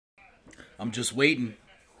I'm just waiting.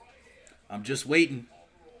 I'm just waiting.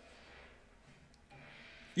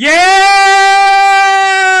 Yeah!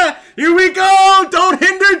 Here we go! Don't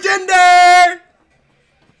hinder Jinder!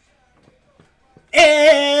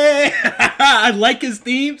 Hey! I like his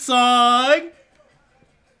theme song.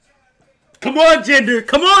 Come on, Jinder.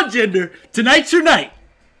 Come on, Jinder. Tonight's your night.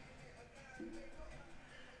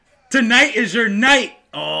 Tonight is your night.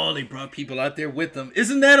 Oh, they brought people out there with them.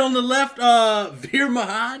 Isn't that on the left,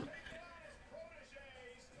 Mahal?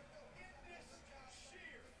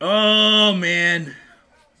 Oh, man.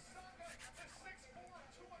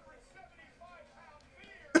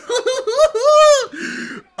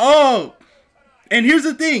 Oh. And here's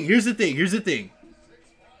the thing. Here's the thing. Here's the thing.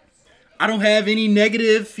 I don't have any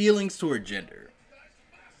negative feelings toward Jinder.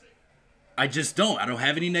 I just don't. I don't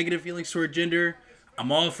have any negative feelings toward Jinder.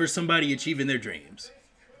 I'm all for somebody achieving their dreams.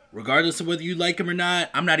 Regardless of whether you like him or not.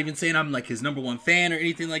 I'm not even saying I'm like his #1 fan or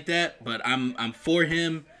anything like that. But I'm for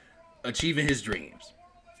him achieving his dreams.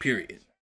 Period.